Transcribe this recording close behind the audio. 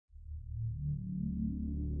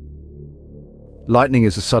Lightning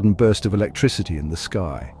is a sudden burst of electricity in the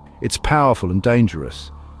sky. It's powerful and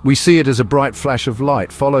dangerous. We see it as a bright flash of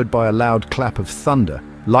light, followed by a loud clap of thunder.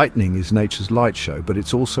 Lightning is nature's light show, but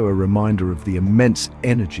it's also a reminder of the immense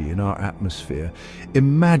energy in our atmosphere.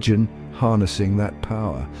 Imagine harnessing that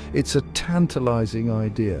power. It's a tantalizing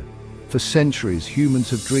idea. For centuries, humans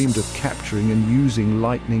have dreamed of capturing and using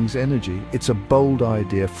lightning's energy. It's a bold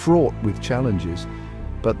idea, fraught with challenges,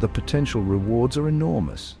 but the potential rewards are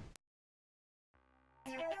enormous.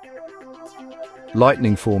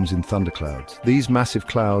 Lightning forms in thunderclouds. These massive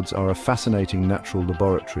clouds are a fascinating natural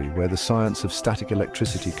laboratory where the science of static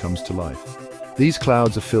electricity comes to life. These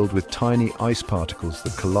clouds are filled with tiny ice particles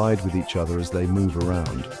that collide with each other as they move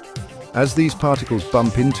around. As these particles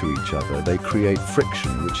bump into each other, they create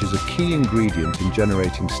friction, which is a key ingredient in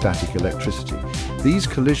generating static electricity. These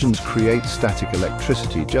collisions create static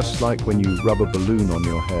electricity, just like when you rub a balloon on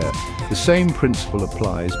your hair. The same principle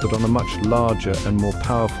applies, but on a much larger and more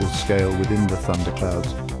powerful scale within the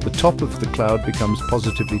thunderclouds. The top of the cloud becomes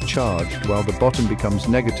positively charged, while the bottom becomes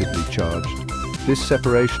negatively charged. This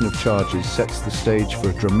separation of charges sets the stage for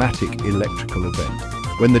a dramatic electrical event.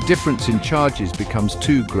 When the difference in charges becomes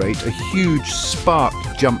too great, a huge spark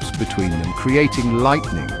jumps between them, creating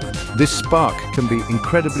lightning. This spark can be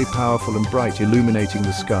incredibly powerful and bright, illuminating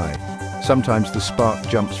the sky. Sometimes the spark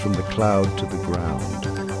jumps from the cloud to the ground.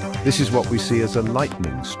 This is what we see as a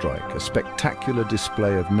lightning strike, a spectacular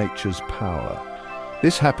display of nature's power.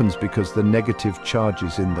 This happens because the negative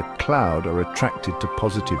charges in the cloud are attracted to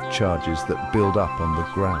positive charges that build up on the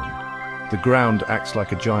ground. The ground acts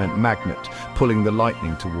like a giant magnet, pulling the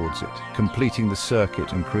lightning towards it, completing the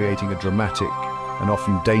circuit and creating a dramatic and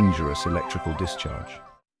often dangerous electrical discharge.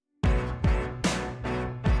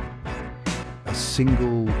 A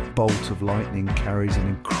single bolt of lightning carries an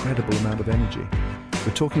incredible amount of energy.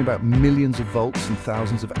 We're talking about millions of volts and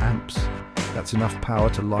thousands of amps. That's enough power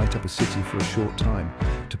to light up a city for a short time.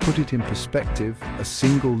 To put it in perspective, a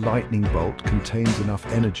single lightning bolt contains enough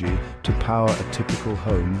energy to power a typical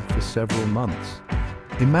home for several months.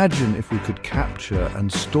 Imagine if we could capture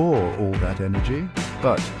and store all that energy.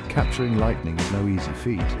 But capturing lightning is no easy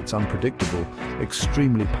feat. It's unpredictable,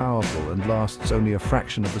 extremely powerful, and lasts only a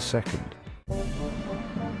fraction of a second.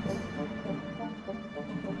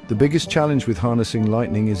 The biggest challenge with harnessing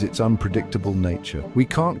lightning is its unpredictable nature. We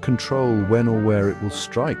can't control when or where it will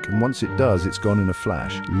strike, and once it does, it's gone in a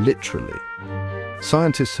flash, literally.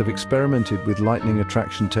 Scientists have experimented with lightning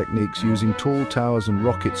attraction techniques using tall towers and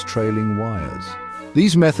rockets trailing wires.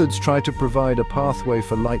 These methods try to provide a pathway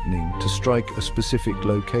for lightning to strike a specific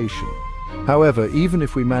location. However, even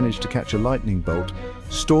if we manage to catch a lightning bolt,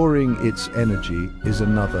 storing its energy is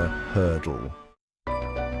another hurdle.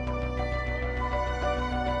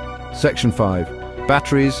 Section 5.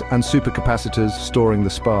 Batteries and supercapacitors storing the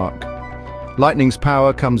spark. Lightning's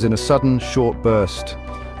power comes in a sudden, short burst.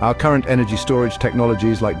 Our current energy storage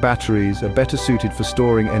technologies like batteries are better suited for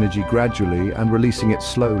storing energy gradually and releasing it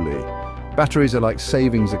slowly. Batteries are like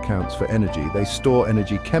savings accounts for energy. They store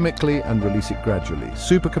energy chemically and release it gradually.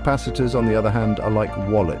 Supercapacitors, on the other hand, are like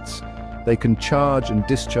wallets. They can charge and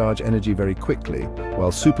discharge energy very quickly.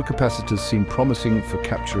 While supercapacitors seem promising for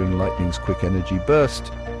capturing lightning's quick energy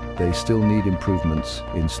burst, they still need improvements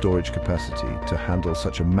in storage capacity to handle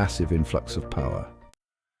such a massive influx of power.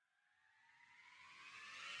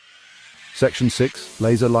 Section 6.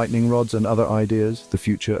 Laser lightning rods and other ideas, the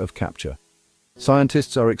future of capture.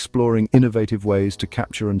 Scientists are exploring innovative ways to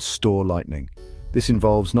capture and store lightning. This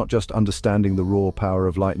involves not just understanding the raw power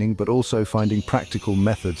of lightning, but also finding practical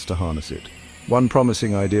methods to harness it. One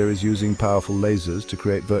promising idea is using powerful lasers to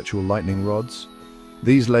create virtual lightning rods.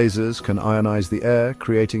 These lasers can ionize the air,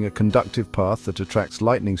 creating a conductive path that attracts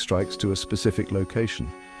lightning strikes to a specific location.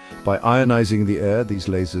 By ionizing the air, these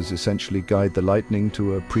lasers essentially guide the lightning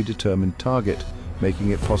to a predetermined target, making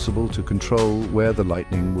it possible to control where the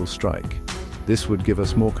lightning will strike. This would give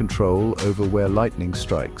us more control over where lightning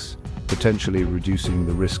strikes, potentially reducing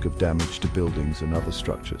the risk of damage to buildings and other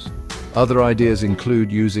structures. Other ideas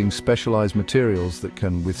include using specialized materials that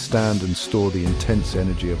can withstand and store the intense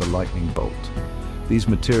energy of a lightning bolt. These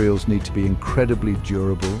materials need to be incredibly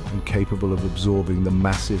durable and capable of absorbing the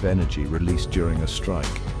massive energy released during a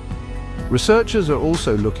strike. Researchers are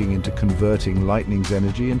also looking into converting lightning's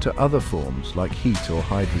energy into other forms, like heat or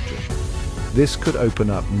hydrogen. This could open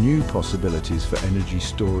up new possibilities for energy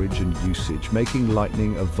storage and usage, making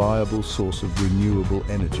lightning a viable source of renewable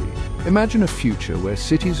energy. Imagine a future where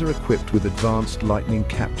cities are equipped with advanced lightning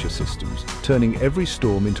capture systems, turning every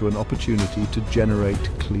storm into an opportunity to generate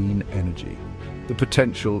clean energy. The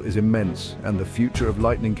potential is immense, and the future of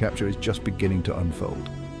lightning capture is just beginning to unfold.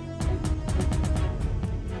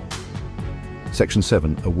 Section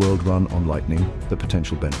 7, a world run on lightning, the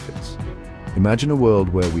potential benefits. Imagine a world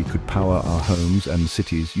where we could power our homes and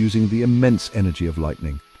cities using the immense energy of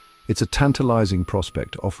lightning. It's a tantalizing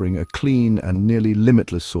prospect, offering a clean and nearly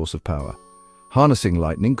limitless source of power. Harnessing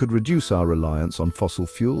lightning could reduce our reliance on fossil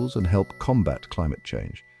fuels and help combat climate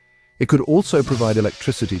change. It could also provide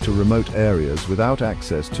electricity to remote areas without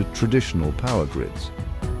access to traditional power grids.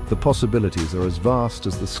 The possibilities are as vast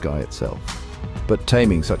as the sky itself. But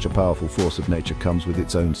taming such a powerful force of nature comes with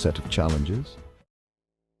its own set of challenges.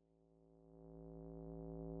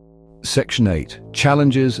 Section 8.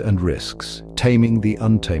 Challenges and risks. Taming the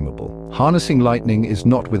untamable. Harnessing lightning is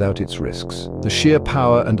not without its risks. The sheer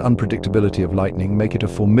power and unpredictability of lightning make it a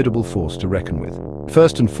formidable force to reckon with.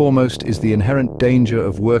 First and foremost is the inherent danger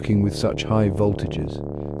of working with such high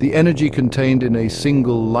voltages. The energy contained in a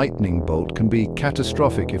single lightning bolt can be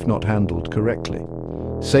catastrophic if not handled correctly.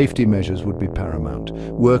 Safety measures would be paramount.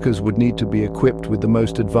 Workers would need to be equipped with the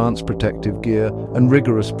most advanced protective gear, and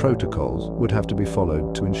rigorous protocols would have to be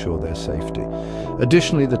followed to ensure their safety.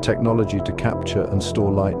 Additionally, the technology to capture and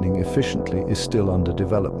store lightning efficiently is still under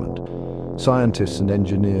development. Scientists and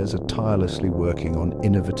engineers are tirelessly working on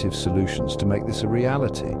innovative solutions to make this a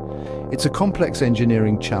reality. It's a complex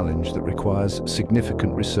engineering challenge that requires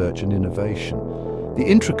significant research and innovation. The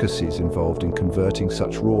intricacies involved in converting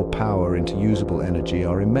such raw power into usable energy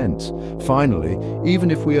are immense. Finally, even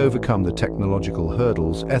if we overcome the technological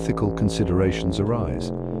hurdles, ethical considerations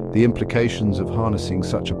arise. The implications of harnessing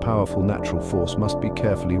such a powerful natural force must be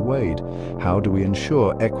carefully weighed. How do we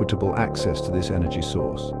ensure equitable access to this energy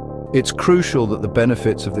source? It's crucial that the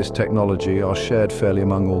benefits of this technology are shared fairly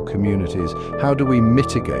among all communities. How do we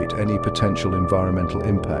mitigate any potential environmental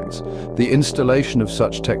impacts? The installation of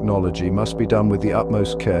such technology must be done with the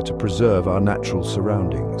utmost care to preserve our natural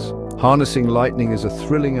surroundings. Harnessing lightning is a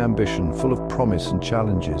thrilling ambition full of promise and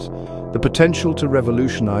challenges. The potential to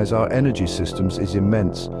revolutionize our energy systems is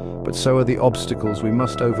immense, but so are the obstacles we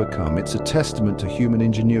must overcome. It's a testament to human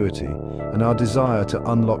ingenuity and our desire to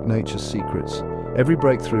unlock nature's secrets. Every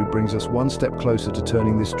breakthrough brings us one step closer to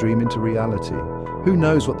turning this dream into reality. Who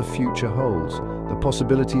knows what the future holds? The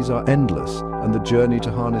possibilities are endless, and the journey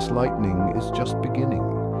to harness lightning is just beginning.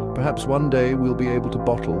 Perhaps one day we'll be able to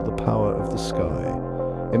bottle the power of the sky.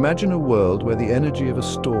 Imagine a world where the energy of a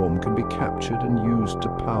storm can be captured and used to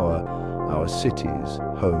power our cities,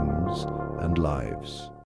 homes, and lives.